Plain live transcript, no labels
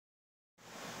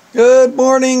Good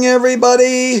morning,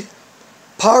 everybody.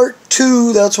 Part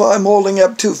 2, that's why I'm holding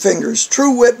up two fingers.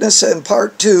 True Witness and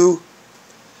part 2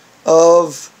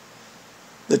 of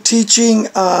the teaching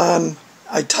on,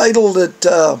 I titled it,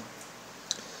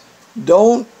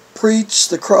 Don't Preach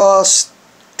the Cross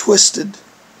Twisted,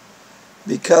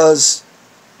 because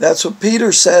that's what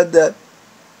Peter said, that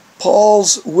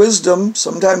Paul's wisdom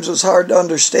sometimes was hard to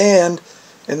understand,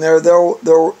 and there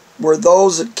were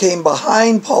those that came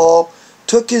behind Paul,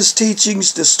 took his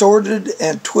teachings, distorted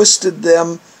and twisted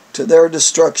them to their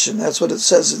destruction. That's what it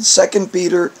says in 2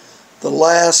 Peter, the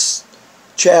last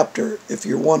chapter, if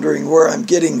you're wondering where I'm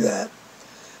getting that.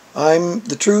 I'm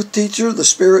the truth teacher, the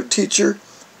spirit teacher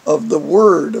of the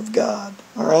Word of God.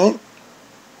 All right?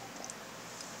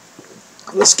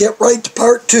 Let's get right to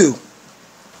part 2.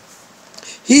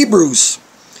 Hebrews.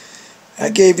 I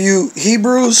gave you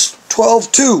Hebrews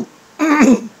 12:2.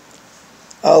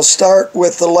 I'll start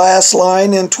with the last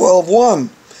line in 12:1.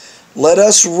 Let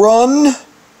us run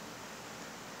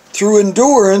through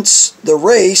endurance the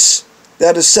race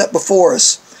that is set before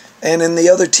us. And in the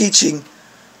other teaching,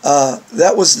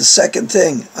 that was the second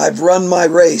thing. I've run my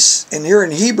race. And here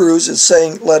in Hebrews, it's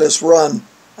saying, let us run.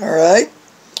 All right?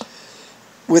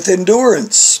 With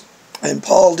endurance. And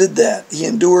Paul did that. He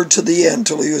endured to the end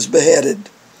till he was beheaded.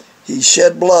 He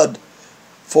shed blood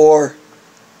for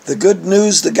the good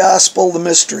news, the gospel, the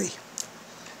mystery.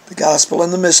 The gospel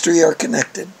and the mystery are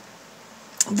connected.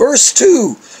 Verse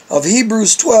 2 of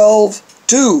Hebrews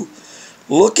 12:2.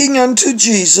 Looking unto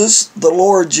Jesus, the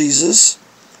Lord Jesus,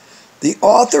 the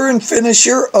author and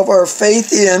finisher of our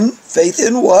faith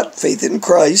in what? Faith in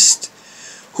Christ,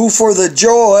 who for the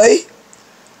joy,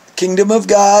 kingdom of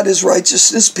God is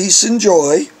righteousness, peace, and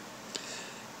joy,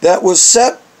 that was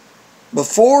set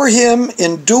before him,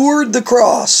 endured the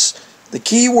cross. The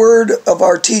key word of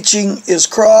our teaching is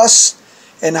cross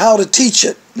and how to teach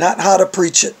it, not how to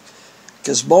preach it.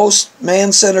 Because most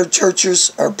man-centered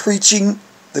churches are preaching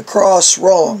the cross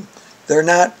wrong. They're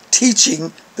not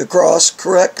teaching the cross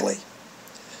correctly.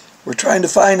 We're trying to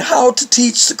find how to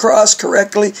teach the cross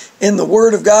correctly in the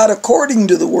Word of God, according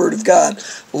to the Word of God,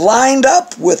 lined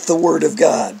up with the Word of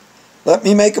God. Let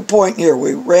me make a point here.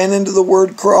 We ran into the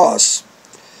word cross.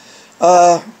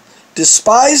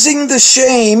 Despising the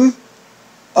shame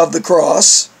of the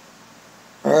cross,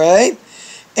 all right,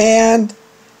 and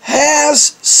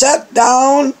has sat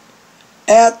down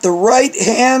at the right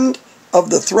hand of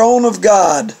the throne of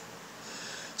God.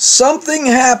 Something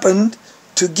happened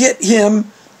to get him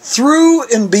through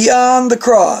and beyond the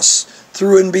cross,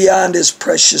 through and beyond his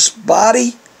precious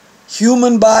body,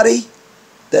 human body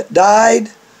that died,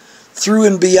 through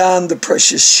and beyond the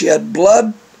precious shed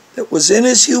blood that was in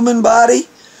his human body,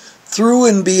 through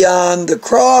and beyond the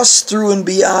cross, through and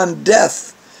beyond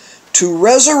death, to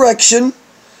resurrection.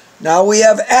 Now we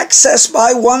have access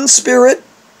by one Spirit.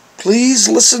 Please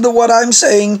listen to what I'm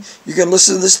saying. You can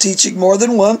listen to this teaching more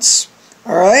than once.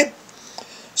 All right?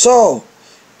 So,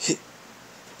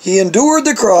 he endured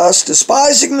the cross,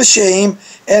 despising the shame,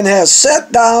 and has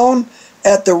sat down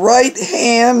at the right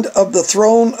hand of the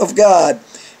throne of God.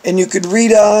 And you could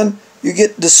read on. You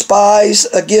get despise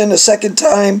again a second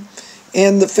time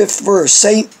in the 5th verse.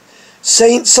 Saints,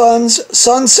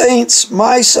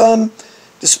 my son,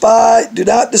 do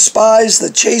not despise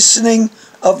the chastening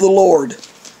of the Lord.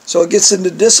 So it gets into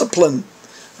discipline.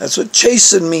 That's what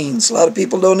chasten means. A lot of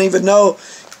people don't even know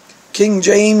King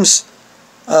James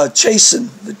chasten.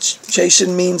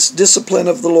 Chasten means discipline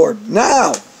of the Lord.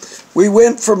 Now, we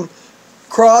went from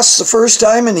cross the first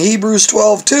time in Hebrews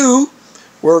 12:2.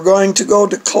 We're going to go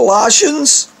to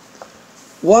Colossians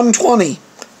 1:20.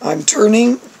 I'm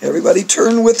turning. Everybody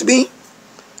turn with me.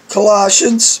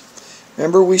 Colossians.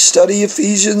 Remember, we study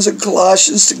Ephesians and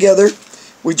Colossians together.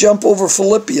 We jump over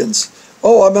Philippians.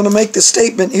 Oh, I'm going to make the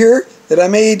statement here that I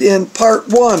made in part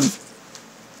 1.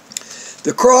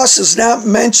 The cross is not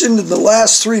mentioned in the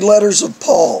last 3 letters of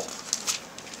Paul.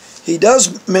 He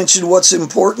does mention what's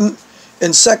important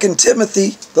in 2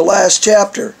 Timothy, the last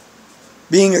chapter.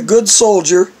 Being a good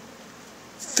soldier,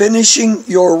 finishing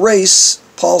your race.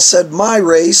 Paul said my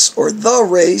race, or the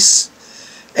race.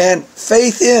 And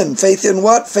faith in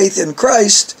what? Faith in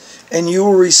Christ. And you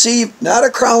will receive not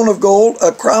a crown of gold,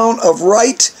 a crown of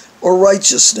right or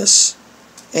righteousness,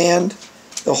 and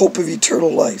the hope of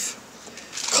eternal life.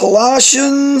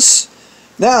 Colossians.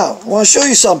 Now, I want to show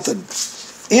you something.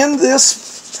 In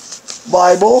this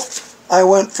Bible, I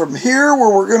went from here, where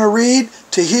we're going to read,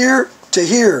 to here, to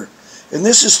here. And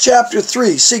this is chapter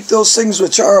 3. Seek those things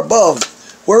which are above,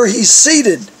 where he's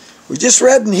seated. We just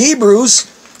read in Hebrews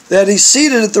that he's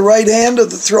seated at the right hand of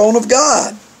the throne of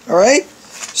God. All right?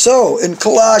 So, in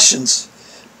Colossians,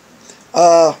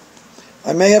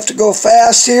 I may have to go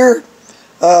fast here.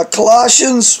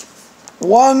 Colossians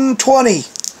 1:20,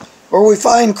 where we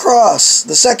find cross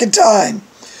the second time.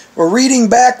 We're reading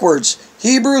backwards.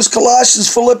 Hebrews, Colossians,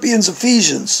 Philippians,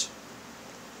 Ephesians.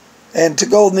 And to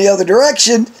go in the other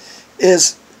direction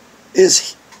is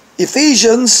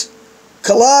Ephesians,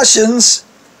 Colossians,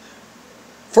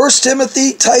 1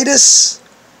 Timothy, Titus,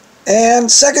 and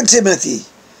 2 Timothy.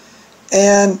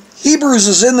 And Hebrews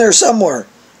is in there somewhere,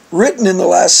 written in the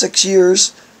last 6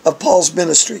 years of Paul's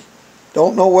ministry.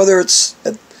 Don't know whether it's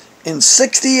in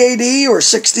 60 AD or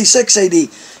 66 AD,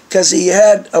 because he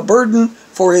had a burden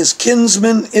for his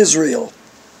kinsman Israel.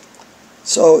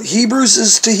 So Hebrews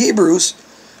is to Hebrews,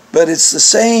 but it's the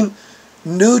same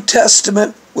New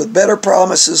Testament with better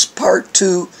promises, part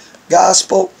 2,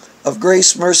 gospel of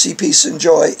grace, mercy, peace, and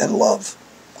joy, and love.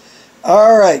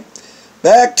 All right,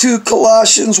 back to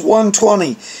Colossians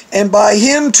 1:20. And by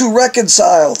him to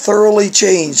reconcile, thoroughly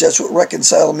change, that's what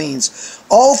reconcile means,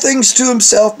 all things to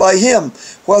himself by him,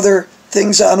 whether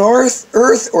things on earth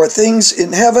or things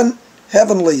in heaven,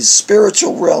 heavenlies,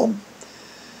 spiritual realm,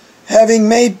 having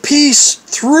made peace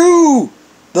through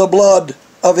the blood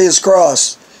of his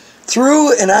cross.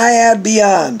 Through, and I add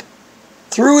beyond.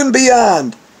 Through and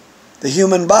beyond the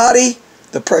human body,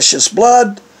 the precious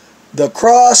blood, the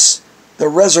cross, the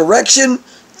resurrection,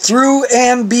 through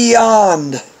and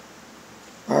beyond.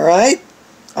 All right?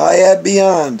 I add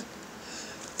beyond.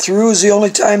 Through is the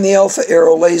only time the alpha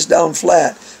arrow lays down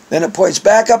flat. Then it points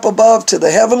back up above to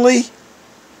the heavenlies,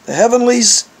 the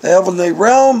heavenly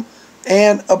realm,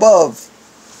 and above.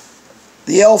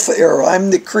 The alpha arrow. I'm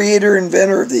the creator,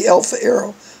 inventor of the alpha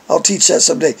arrow. I'll teach that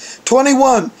someday.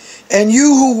 21. And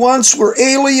you who once were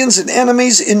aliens and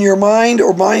enemies in your mind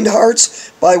or mind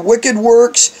hearts by wicked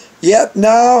works, yet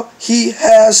now he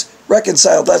has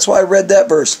reconciled. That's why I read that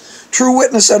verse. True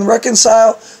witness and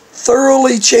reconcile,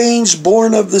 thoroughly changed,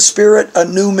 born of the Spirit, a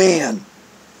new man.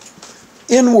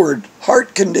 Inward,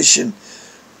 heart condition,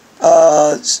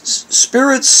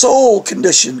 spirit, soul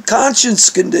condition, conscience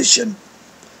condition.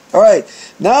 All right,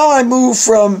 now I move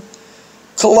from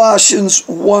Colossians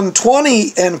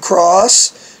 1:20 and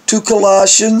cross to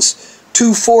Colossians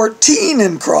 2:14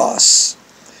 and cross.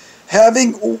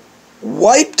 Having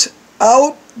wiped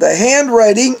out the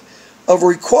handwriting of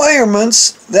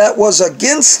requirements that was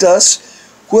against us,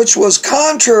 which was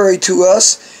contrary to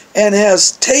us, and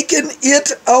has taken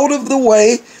it out of the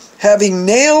way, having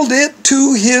nailed it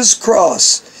to his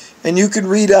cross. And you can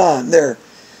read on there.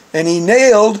 And he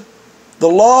nailed the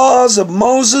laws of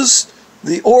Moses,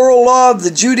 the oral law of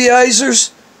the Judaizers,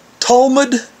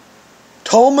 Talmud.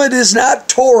 Talmud is not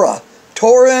Torah.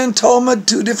 Torah and Talmud,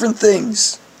 two different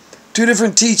things, two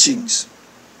different teachings.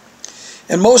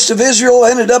 And most of Israel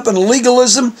ended up in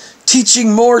legalism,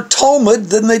 teaching more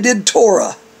Talmud than they did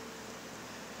Torah.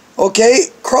 Okay,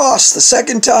 cross the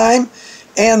second time,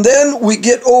 and then we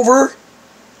get over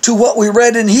to what we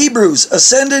read in Hebrews,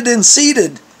 ascended and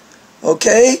seated,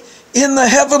 okay, in the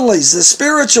heavenlies, the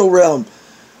spiritual realm.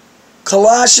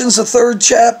 Colossians, the 3rd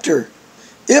chapter.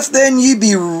 If then ye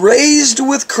be raised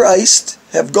with Christ,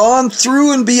 have gone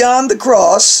through and beyond the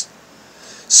cross,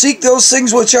 seek those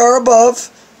things which are above,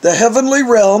 the heavenly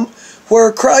realm,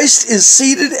 where Christ is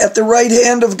seated at the right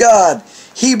hand of God.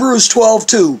 Hebrews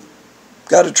 12:2.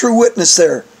 Got a true witness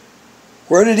there.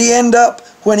 Where did he end up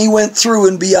when he went through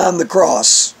and beyond the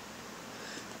cross?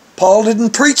 Paul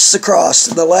didn't preach the cross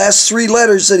in the last 3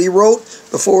 letters that he wrote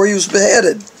before he was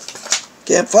beheaded.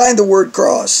 Can't find the word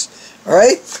cross. All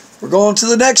right, we're going to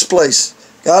the next place.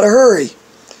 Got to hurry.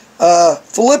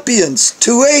 Philippians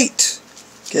 2:8.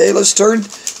 Okay, let's turn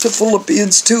to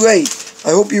Philippians 2:8.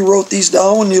 I hope you wrote these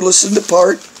down when you listened to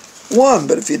part 1,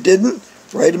 but if you didn't,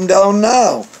 write them down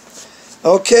now.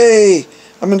 Okay,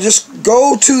 I'm going to just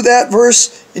go to that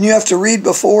verse, and you have to read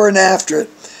before and after it.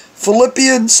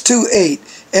 Philippians 2:8.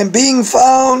 And being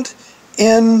found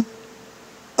in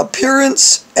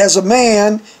appearance as a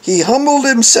man, he humbled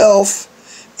himself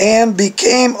and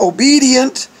became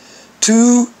obedient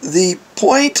to the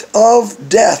point of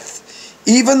death,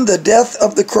 even the death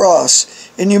of the cross.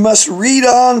 And you must read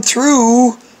on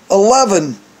through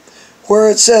 11, where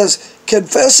it says,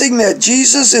 confessing that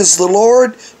Jesus is the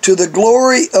Lord, to the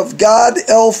glory of God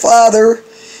El Father,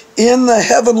 in the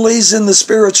heavenlies, in the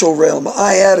spiritual realm.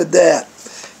 I added that.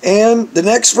 And the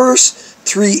next verse,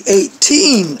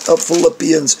 3:18 of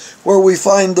Philippians, where we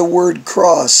find the word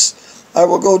cross. I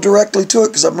will go directly to it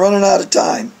because I'm running out of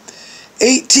time.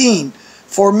 18.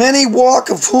 For many walk,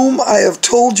 of whom I have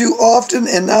told you often,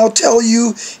 and now tell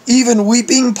you, even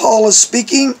weeping, Paul is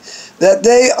speaking, that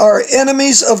they are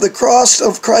enemies of the cross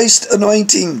of Christ's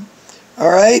anointing. All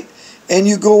right? And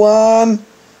you go on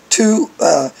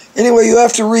anyway, you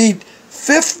have to read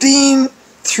 15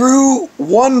 through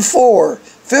 1:4,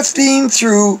 15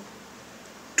 through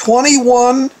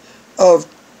 21 of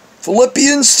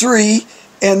Philippians 3,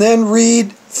 and then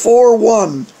read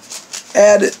 4:1.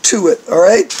 Add it to it, all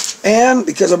right? And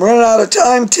because I'm running out of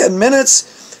time, 10 minutes,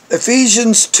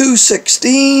 Ephesians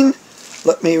 2:16.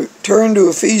 Let me turn to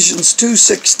Ephesians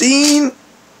 2:16,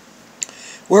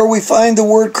 where we find the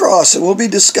word cross, and we'll be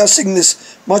discussing this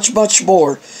much, much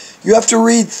more. You have to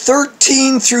read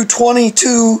 13 through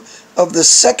 22 of the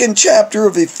 2nd chapter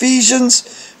of Ephesians,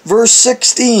 verse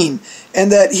 16,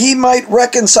 and that he might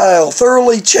reconcile,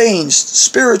 thoroughly changed,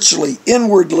 spiritually,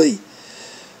 inwardly,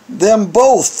 them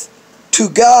both to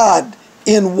God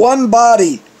in one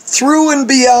body, through and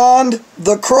beyond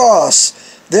the cross,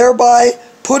 thereby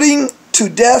putting to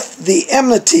death the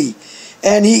enmity.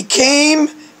 And he came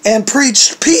and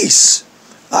preached peace.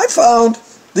 I found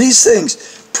these things.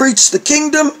 Preach the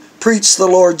kingdom, preach the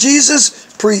Lord Jesus,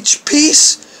 preach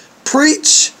peace,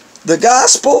 preach the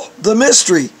gospel, the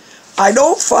mystery. I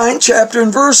don't find chapter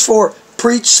and verse for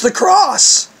preach the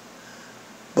cross.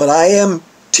 But I am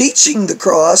teaching the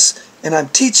cross, and I'm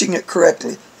teaching it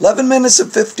correctly. 11 minutes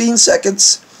and 15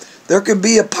 seconds. There could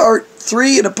be a part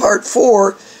 3 and a part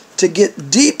 4 to get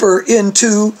deeper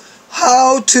into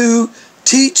how to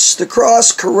teach the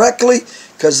cross correctly,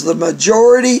 because the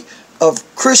majority of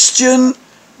Christian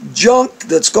junk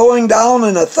that's going down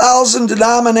in 1,000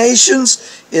 denominations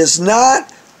is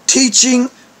not teaching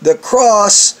the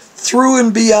cross through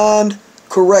and beyond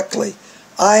correctly.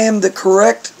 I am the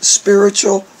correct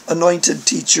spiritual anointed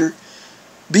teacher.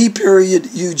 B.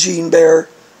 Eugene Bear.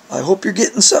 I hope you're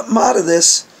getting something out of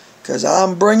this, because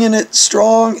I'm bringing it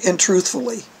strong and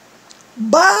truthfully.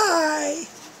 Bye!